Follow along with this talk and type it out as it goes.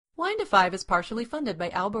Wine to Five is partially funded by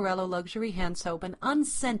Albarello Luxury Hand Soap, an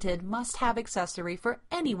unscented must-have accessory for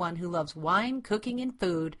anyone who loves wine, cooking, and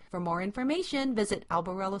food. For more information, visit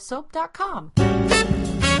albarellosoap.com.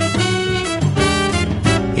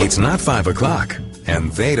 It's not 5 o'clock,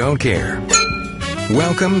 and they don't care.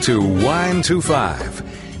 Welcome to Wine to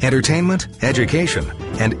Five. Entertainment, education,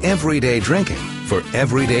 and everyday drinking for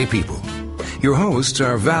everyday people. Your hosts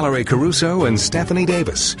are Valerie Caruso and Stephanie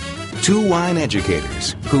Davis. Two wine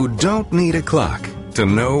educators who don't need a clock to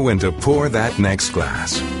know when to pour that next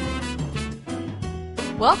glass.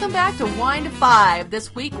 Welcome back to Wine to Five.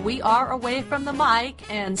 This week we are away from the mic,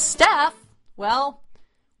 and Steph, well,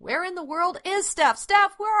 where in the world is Steph?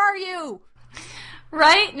 Steph, where are you?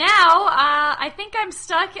 Right now, I think I'm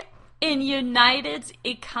stuck in United's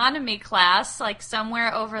economy class, like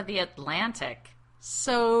somewhere over the Atlantic.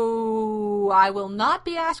 So, I will not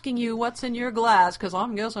be asking you what's in your glass, because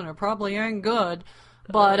I'm guessing it probably ain't good.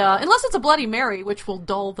 But, unless it's a Bloody Mary, which will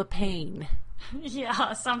dull the pain.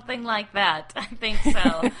 Yeah, something like that. I think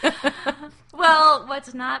so. Well,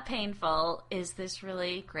 what's not painful is this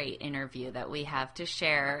really great interview that we have to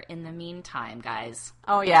share in the meantime, guys.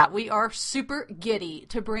 Oh, yeah. We are super giddy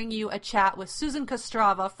to bring you a chat with Susan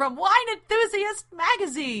Kostrzewa from Wine Enthusiast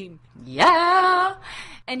magazine. Yeah!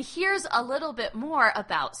 And here's a little bit more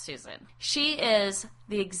about Susan. She is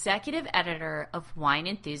the executive editor of Wine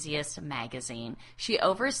Enthusiast magazine. She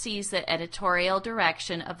oversees the editorial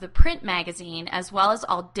direction of the print magazine as well as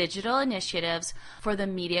all digital initiatives for the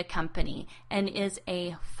media company, and is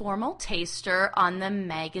a formal taster on the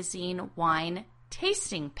magazine wine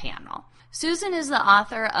tasting panel. Susan is the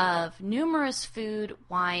author of numerous food,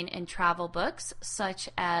 wine, and travel books, such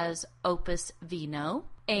as Opus Vino,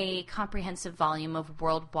 a comprehensive volume of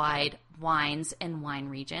worldwide wines and wine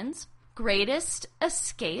regions, Greatest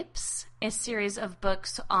Escapes, a series of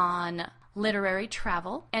books on literary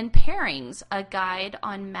travel, and Pairings, a guide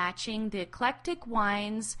on matching the eclectic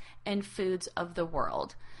wines and foods of the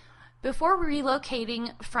world. Before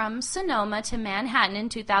relocating from Sonoma to Manhattan in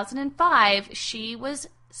 2005, she was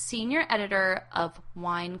senior editor of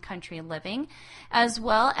Wine Country Living, as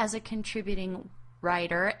well as a contributing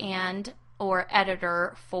writer and or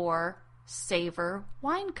editor for Savor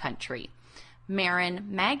Wine Country, Marin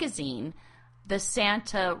Magazine, the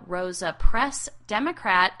Santa Rosa Press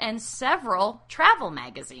Democrat, and several travel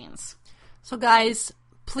magazines. So guys,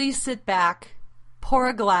 please sit back, pour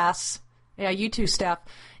a glass, yeah, you too, Steph,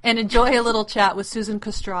 and enjoy a little chat with Susan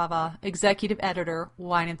Kostrzewa, executive editor,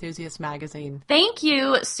 Wine Enthusiast magazine. Thank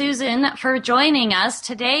you, Susan, for joining us.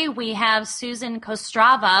 Today we have Susan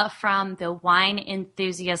Kostrzewa from the Wine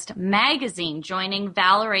Enthusiast magazine joining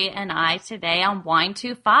Valerie and I today on Wine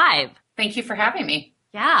to Five. Thank you for having me.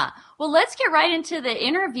 Yeah. Well, let's get right into the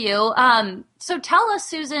interview. So tell us,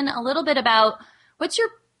 Susan, a little bit about what's your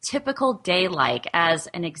typical day like as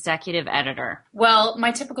an executive editor? Well,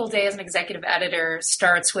 my typical day as an executive editor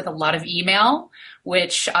starts with a lot of email,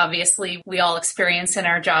 which obviously we all experience in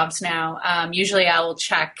our jobs now. Usually I will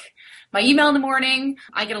check my email in the morning.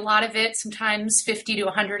 I get a lot of it, sometimes 50 to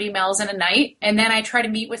 100 emails in a night. And then I try to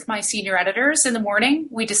meet with my senior editors in the morning.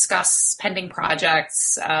 We discuss pending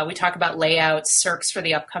projects. We talk about layouts, circs for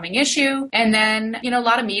the upcoming issue. And then, a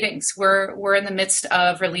lot of meetings. We're in the midst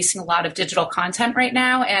of releasing a lot of digital content right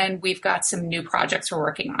now, and we've got some new projects we're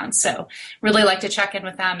working on. So really like to check in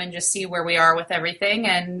with them and just see where we are with everything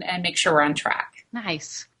and make sure we're on track.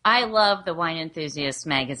 Nice. I love the Wine Enthusiast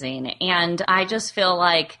magazine, and I just feel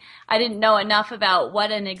like I didn't know enough about what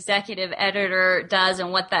an executive editor does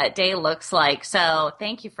and what that day looks like. So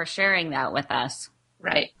thank you for sharing that with us.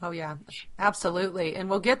 Right. Oh, yeah, absolutely. And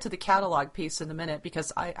we'll get to the catalog piece in a minute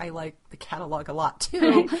because I like the catalog a lot,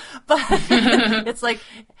 too. But it's like,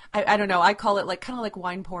 I don't know, I call it like kind of like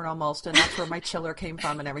wine porn almost, and that's where my chiller came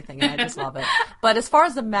from and everything, and I just love it. But as far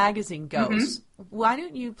as the magazine goes, why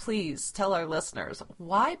don't you please tell our listeners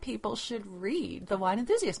why people should read the Wine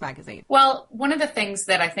Enthusiast magazine? Well, one of the things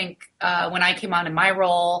that I think when I came on in my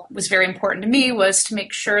role was very important to me was to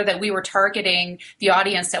make sure that we were targeting the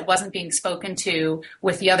audience that wasn't being spoken to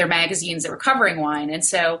with the other magazines that were covering wine. And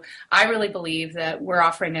so I really believe that we're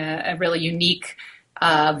offering a really unique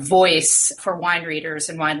voice for wine readers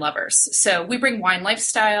and wine lovers. So we bring wine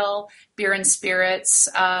lifestyle, beer and spirits.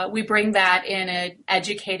 We bring that in an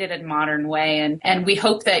educated and modern way. And we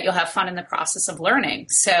hope that you'll have fun in the process of learning.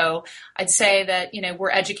 So I'd say that,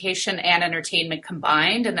 we're education and entertainment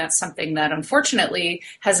combined. And that's something that unfortunately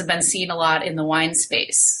hasn't been seen a lot in the wine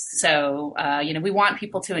space. So, we want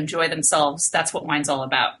people to enjoy themselves. That's what wine's all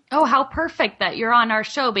about. Oh, how perfect that you're on our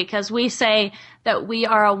show, because we say that we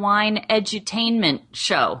are a wine edutainment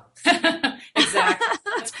show. Exactly.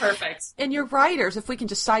 That's Perfect. And your writers, if we can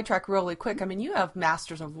just sidetrack really quick, I mean, you have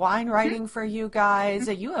masters of wine writing for you guys.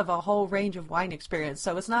 You have a whole range of wine experience.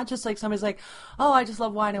 So it's not just like somebody's like, oh, I just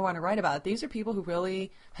love wine, I want to write about it. These are people who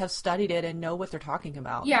really have studied it and know what they're talking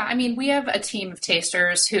about. Yeah, I mean, we have a team of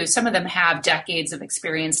tasters who, some of them have decades of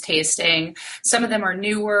experience tasting. Some of them are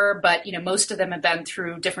newer, but, most of them have been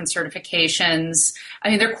through different certifications. I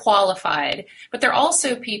mean, they're qualified, but they're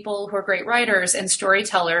also people who are great writers and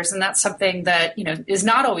storytellers. And that's something that, is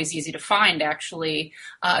not always easy to find, actually,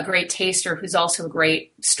 a great taster who's also a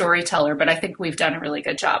great storyteller. But I think we've done a really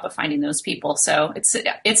good job of finding those people. So it's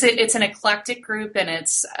an eclectic group, and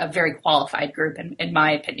it's a very qualified group, in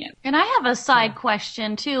my opinion. And I have a side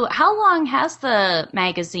question, too. How long has the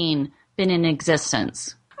magazine been in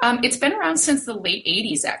existence? It's been around since the late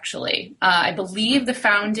 80s, actually. I believe the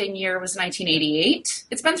founding year was 1988.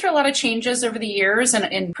 It's been through a lot of changes over the years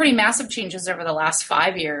and pretty massive changes over the last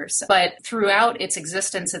 5 years. But throughout its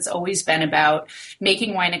existence, it's always been about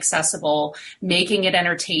making wine accessible, making it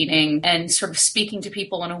entertaining, and sort of speaking to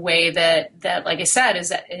people in a way that like I said,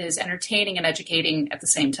 is entertaining and educating at the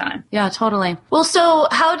same time. Yeah, totally. Well, so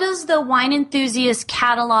how does the Wine Enthusiast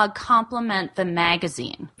catalog complement the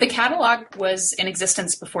magazine? The catalog was in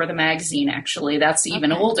existence before the magazine, actually. That's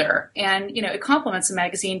even older. And, it complements the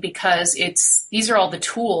magazine because these are all the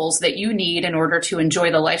tools that you need in order to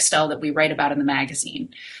enjoy the lifestyle that we write about in the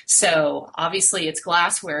magazine. So obviously it's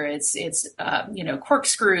glassware, it's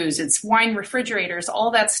corkscrews, it's wine refrigerators,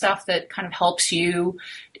 all that stuff that kind of helps you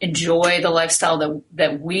enjoy the lifestyle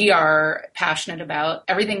that we are passionate about.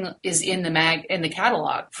 Everything is in the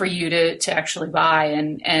catalog for you to actually buy.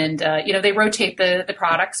 And they rotate the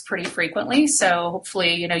products pretty frequently. So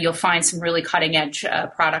hopefully, you'll find some really cutting edge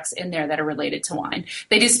products in there that are related to wine.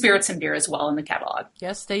 They do spirits and beer as well in the catalog.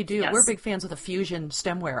 Yes, they do. Yes. We're big fans of the Fusion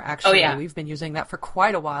stemware, actually. Oh, yeah. We've been using that for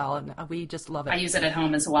quite a while, and we just love it. I use it at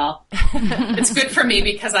home as well. It's good for me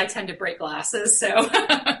because I tend to break glasses, so...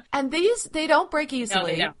 And they don't break easily. No,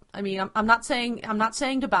 they don't. I mean, I'm not saying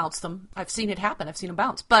to bounce them. I've seen it happen. I've seen them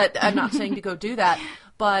bounce, but I'm not saying to go do that.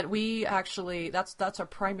 But we actually, that's our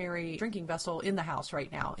primary drinking vessel in the house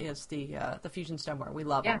right now is the Fusion stemware. We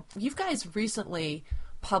love them. You guys recently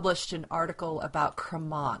published an article about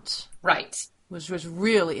Cremant. Right. Which was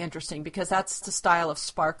really interesting because that's the style of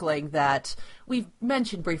sparkling that we've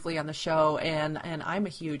mentioned briefly on the show, and I'm a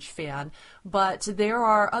huge fan. But there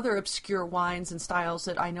are other obscure wines and styles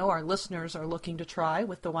that I know our listeners are looking to try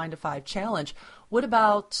with the Wine to Five Challenge. What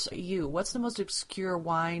about you? What's the most obscure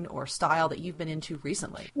wine or style that you've been into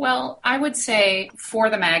recently? Well, I would say for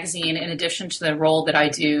the magazine, in addition to the role that I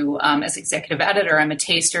do as executive editor, I'm a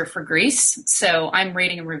taster for Greece. So I'm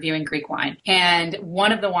rating and reviewing Greek wine. And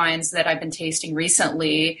one of the wines that I've been tasting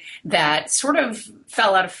recently that sort of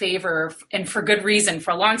fell out of favor, and for good reason,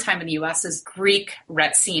 for a long time in the U.S. is Greek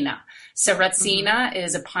Retsina. So Retsina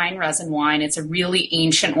is a pine resin wine. It's a really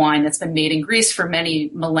ancient wine that's been made in Greece for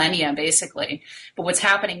many millennia, basically. But what's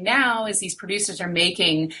happening now is these producers are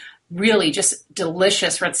making really just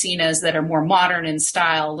delicious Retsinas that are more modern in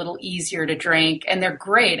style, a little easier to drink, and they're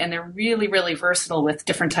great, and they're really, really versatile with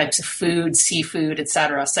different types of food, seafood,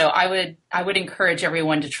 etc. So I would encourage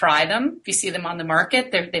everyone to try them. If you see them on the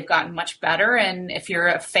market, they've gotten much better, and if you're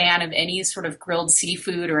a fan of any sort of grilled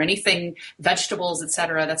seafood or anything, vegetables,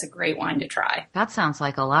 etc., that's a great wine to try. That sounds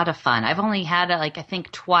like a lot of fun. I've only had it I think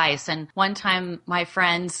twice, and one time my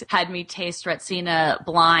friends had me taste Retsina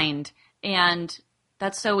blind, and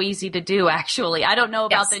that's so easy to do, actually. I don't know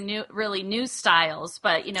about the really new styles,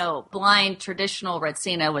 but, blind traditional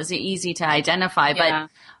Retsina was easy to identify. Yeah.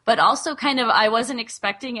 But also kind of, I wasn't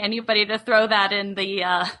expecting anybody to throw that in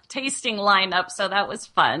the tasting lineup, so that was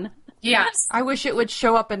fun. Yes. I wish it would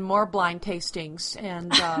show up in more blind tastings.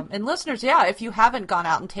 And listeners, if you haven't gone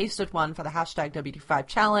out and tasted one for the hashtag WD5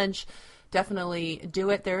 Challenge, definitely do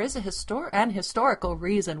it. There is a historical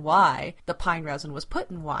reason why the pine resin was put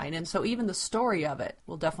in wine, and so even the story of it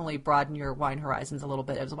will definitely broaden your wine horizons a little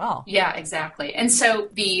bit as well. Yeah, exactly. And so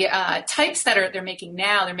the types that they're making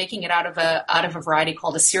now, they're making it out of a variety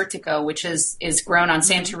called Assyrtiko, which is grown on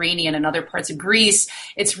Santorini and in other parts of Greece.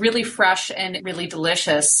 It's really fresh and really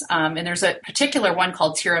delicious. And there's a particular one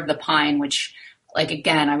called Tear of the Pine, which,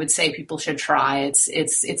 again, I would say people should try.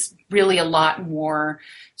 It's really a lot more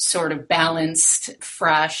sort of balanced,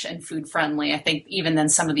 fresh, and food friendly, I think, even than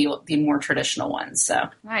some of the more traditional ones. So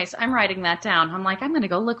nice. I'm writing that down. I'm going to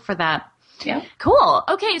go look for that. Yeah. Cool.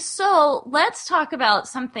 Okay, so let's talk about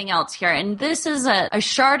something else here. And this is a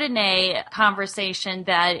Chardonnay conversation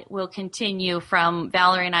that will continue from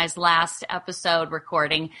Valerie and I's last episode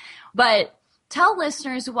recording. But tell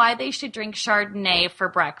listeners why they should drink Chardonnay for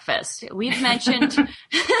breakfast. We've mentioned,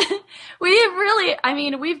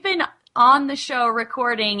 we've been on the show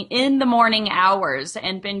recording in the morning hours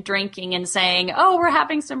and been drinking and saying, oh, we're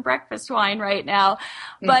having some breakfast wine right now.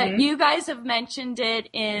 But you guys have mentioned it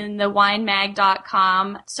in the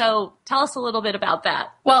winemag.com. So tell us a little bit about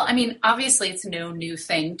that. Well, I mean, obviously it's no new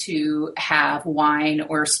thing to have wine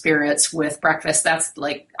or spirits with breakfast. That's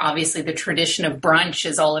like, obviously the tradition of brunch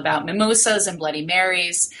is all about mimosas and Bloody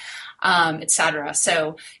Marys. Etc.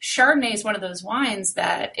 So Chardonnay is one of those wines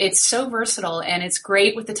that it's so versatile and it's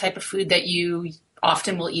great with the type of food that you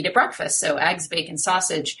often will eat at breakfast. So eggs, bacon,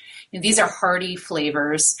 sausage, these are hearty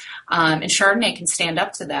flavors. And Chardonnay can stand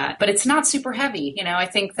up to that, but it's not super heavy. I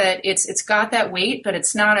think that it's got that weight, but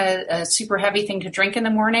it's not a super heavy thing to drink in the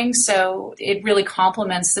morning. So it really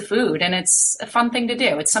complements the food and it's a fun thing to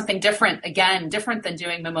do. It's something different, again, different than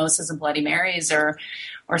doing mimosas and Bloody Marys or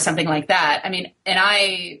something like that. I mean, and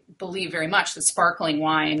I believe very much that sparkling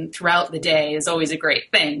wine throughout the day is always a great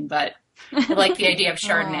thing, but I like the idea of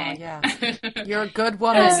Chardonnay. Yeah. You're a good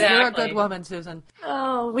woman. Exactly. You're a good woman, Susan.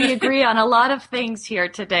 Oh, we agree on a lot of things here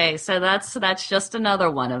today. So that's just another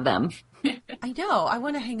one of them. I know. I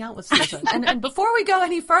want to hang out with Susan. And before we go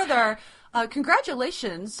any further,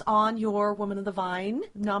 congratulations on your Woman of the Vine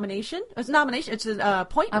nomination. It's a nomination. It's an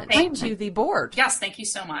appointment to the board. Yes, thank you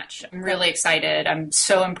so much. I'm really excited. I'm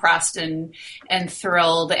so impressed and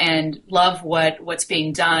thrilled and love what's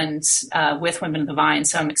being done with Women of the Vine.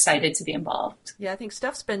 So I'm excited to be involved. Yeah, I think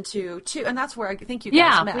Steph's been to too, and that's where I think you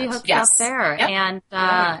guys met. Yeah, we hooked up there. Yep.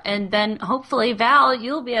 And then hopefully, Val,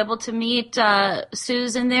 you'll be able to meet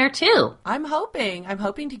Susan there too. I'm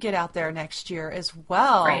hoping to get out there next year as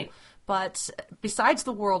well. Right. But besides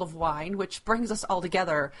the world of wine, which brings us all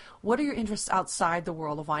together, what are your interests outside the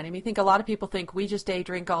world of wine? I mean, I think a lot of people think we just day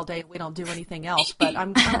drink all day. We don't do anything else, but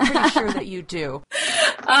I'm pretty sure that you do.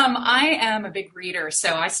 I am a big reader,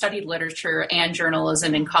 so I studied literature and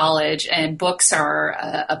journalism in college, and books are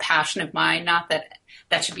a passion of mine. Not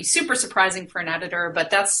that should be super surprising for an editor, but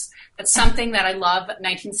that's something that I love,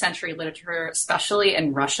 19th century literature, especially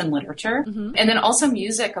in Russian literature. And then also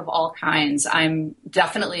music of all kinds. I'm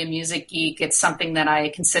definitely a music geek. It's something that I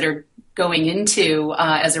considered going into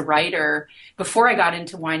as a writer before I got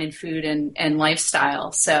into wine and food and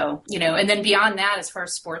lifestyle. So, and then beyond that, as far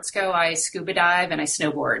as sports go, I scuba dive and I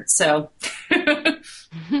snowboard. So I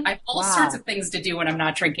have all sorts of things to do when I'm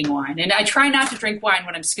not drinking wine. And I try not to drink wine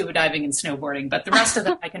when I'm scuba diving and snowboarding, but the rest of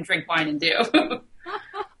them I can drink wine and do.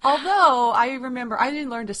 Although I remember I didn't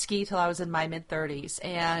learn to ski till I was in my mid-30s,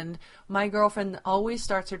 and my girlfriend always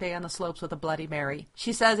starts her day on the slopes with a Bloody Mary.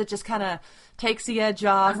 She says it just kind of takes the edge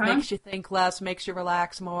off, makes you think less, makes you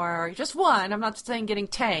relax more. Just one. I'm not saying getting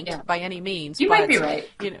tanked by any means. You might be right.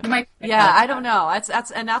 You might be right. right. I don't know.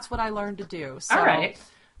 That's what I learned to do. So, all right.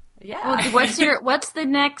 Yeah. Well, what's the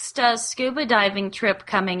next scuba diving trip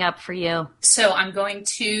coming up for you? So I'm going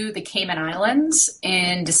to the Cayman Islands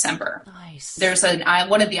in December. Nice. There's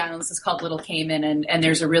one of the islands is called Little Cayman, and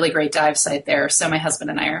there's a really great dive site there. So my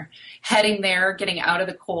husband and I are heading there, getting out of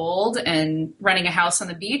the cold and renting a house on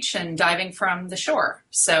the beach and diving from the shore.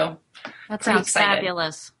 So that sounds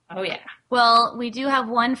fabulous. Oh, yeah. Well, we do have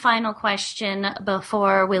one final question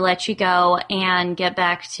before we let you go and get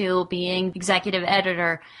back to being executive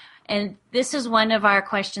editor. And this is one of our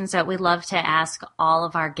questions that we love to ask all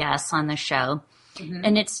of our guests on the show.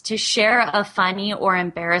 And it's to share a funny or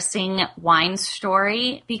embarrassing wine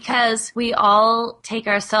story, because we all take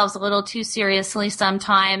ourselves a little too seriously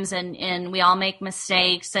sometimes, and we all make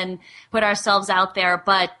mistakes and put ourselves out there,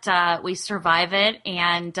 but we survive it,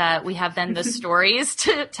 and we have then the stories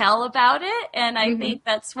to tell about it. And I think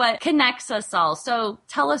that's what connects us all. So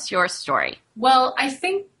tell us your story. Well, I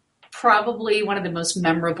think probably one of the most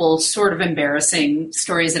memorable, sort of embarrassing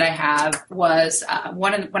stories that I have was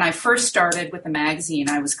when I first started with the magazine.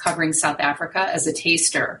 I was covering South Africa as a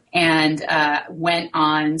taster and went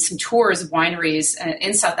on some tours of wineries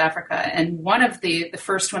in South Africa. And one of the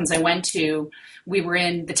first ones I went to, we were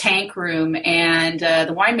in the tank room, and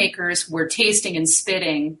the winemakers were tasting and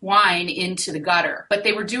spitting wine into the gutter. But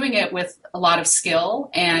they were doing it with a lot of skill.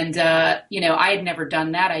 And, I had never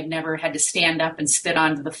done that. I'd never had to stand up and spit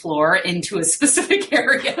onto the floor into a specific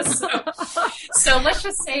area. So let's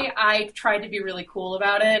just say I tried to be really cool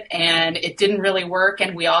about it, and it didn't really work.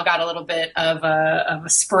 And we all got a little bit of a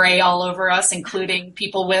spray all over us, including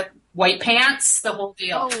people with white pants, the whole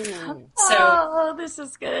deal. Oh, this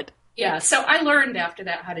is good. Yeah, so I learned after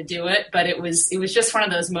that how to do it, but it was just one of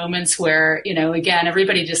those moments where, again,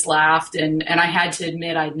 everybody just laughed, and I had to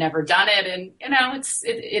admit I'd never done it, and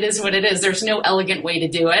it is what it is. There's no elegant way to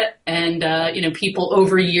do it, and people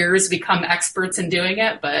over years become experts in doing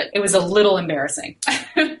it, but it was a little embarrassing.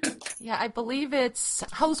 Yeah, I believe it's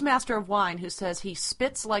Hose Master of Wine who says he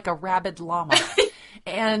spits like a rabid llama.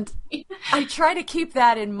 And I try to keep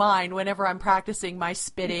that in mind whenever I'm practicing my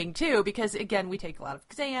spitting, too, because, again, we take a lot of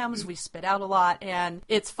exams, we spit out a lot, and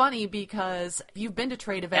it's funny because if you've been to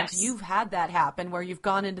trade events, yes, you've had that happen where you've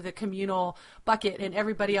gone into the communal bucket and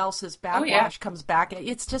everybody else's backwash comes back.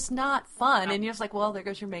 It's just not fun, and you're just like, well, there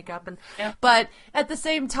goes your makeup. But at the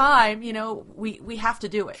same time, we have to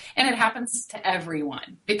do it. And it happens to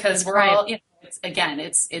everyone because we're all,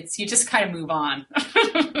 it's you just kind of move on.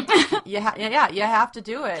 You have to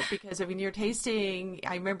do it because you're tasting.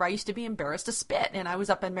 I remember I used to be embarrassed to spit, and I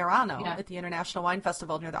was up in Merano at the International Wine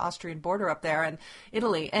Festival near the Austrian border up there in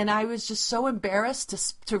Italy, and I was just so embarrassed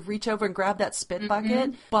to reach over and grab that spit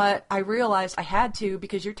bucket. But I realized I had to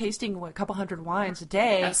because you're tasting a couple hundred wines a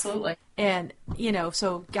day. Absolutely. And,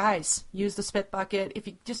 so guys, use the spit bucket. If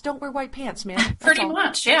you just don't wear white pants, man. Pretty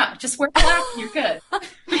much, yeah. Just wear black and you're good.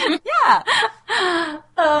 Yeah.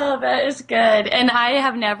 Oh, that is good. And I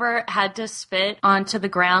have never had to spit onto the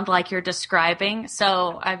ground like you're describing.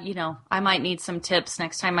 So, I might need some tips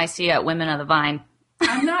next time I see you at Women of the Vine.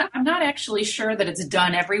 I'm not actually sure that it's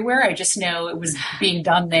done everywhere. I just know it was being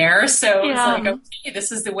done there. So it's like, okay,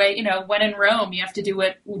 this is the way, when in Rome, you have to do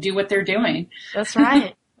what they're doing. That's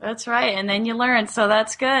right. That's right. And then you learn. So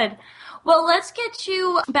that's good. Well, let's get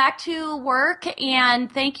you back to work,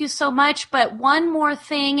 and thank you so much. But one more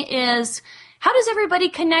thing is, how does everybody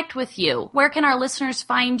connect with you? Where can our listeners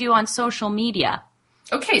find you on social media?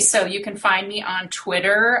 Okay, so you can find me on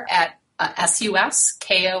Twitter at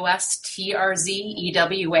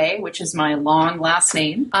SUSKOSTRZEWA, which is my long last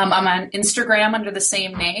name. I'm on Instagram under the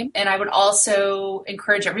same name. And I would also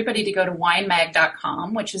encourage everybody to go to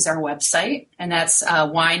winemag.com, which is our website. And that's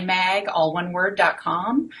winemag, all one word,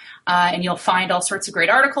 .com. And you'll find all sorts of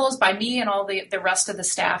great articles by me and all the rest of the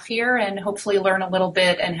staff here, and hopefully learn a little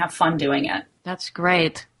bit and have fun doing it. That's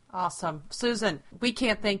great. Awesome. Susan, we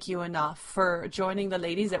can't thank you enough for joining the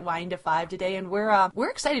ladies at Wine to Five today, and we're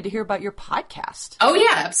excited to hear about your podcast. Oh,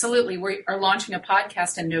 yeah, absolutely. We are launching a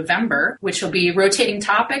podcast in November, which will be rotating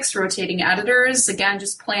topics, rotating editors, again,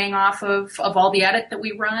 just playing off of all the edit that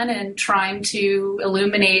we run and trying to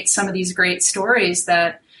illuminate some of these great stories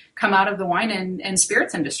that come out of the wine and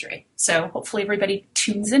spirits industry. So hopefully everybody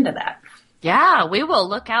tunes into that. Yeah, we will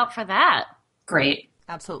look out for that. Great.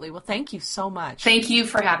 Absolutely. Well, thank you so much. Thank you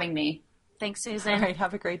for having me. Thanks, Susan. All right.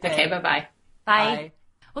 Have a great day. Okay. Bye-bye. Bye.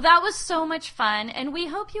 Well, that was so much fun, and we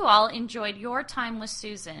hope you all enjoyed your time with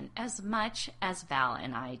Susan as much as Val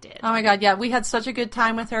and I did. Oh, my God. Yeah, we had such a good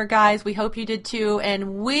time with her, guys. We hope you did, too.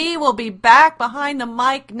 And we will be back behind the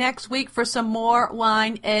mic next week for some more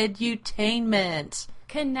wine edutainment.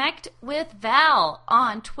 Connect with Val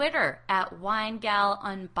on Twitter at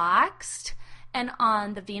WineGalUnboxed, and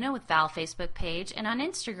on the Vino with Val Facebook page, and on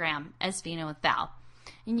Instagram as Vino with Val.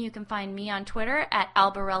 And you can find me on Twitter at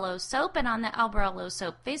Albarello Soap, and on the Albarello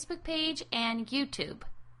Soap Facebook page and YouTube.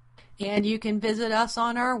 And you can visit us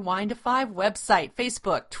on our Wine to Five website,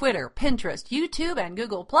 Facebook, Twitter, Pinterest, YouTube, and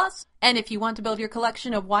Google+. And if you want to build your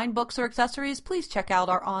collection of wine books or accessories, please check out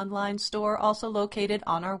our online store, also located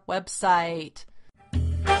on our website.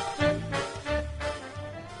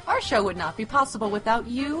 Our show would not be possible without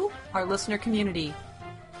you, our listener community.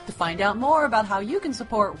 To find out more about how you can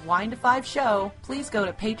support Wine to Five Show, please go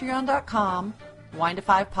to patreon.com, Wine to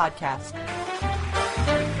Five Podcast.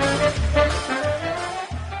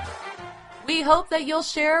 We hope that you'll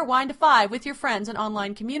share Wine to Five with your friends and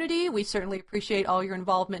online community. We certainly appreciate all your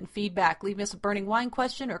involvement and feedback. Leave us a burning wine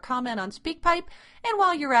question or comment on SpeakPipe. And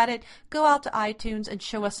while you're at it, go out to iTunes and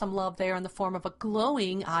show us some love there in the form of a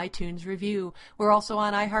glowing iTunes review. We're also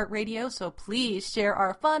on iHeartRadio, so please share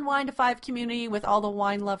our fun Wine to Five community with all the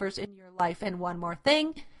wine lovers in your life. And one more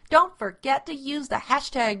thing, don't forget to use the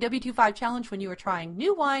hashtag W25Challenge when you are trying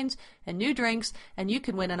new wines and new drinks, and you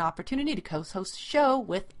can win an opportunity to co-host a show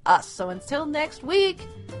with us. So until next week,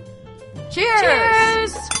 cheers!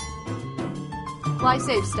 Cheers! Fly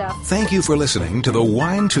safe, Steph. Thank you for listening to the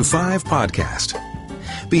Wine to Five podcast.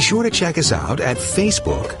 Be sure to check us out at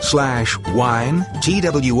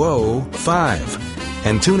Facebook/WineTWO5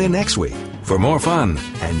 and tune in next week for more fun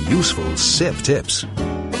and useful sip tips.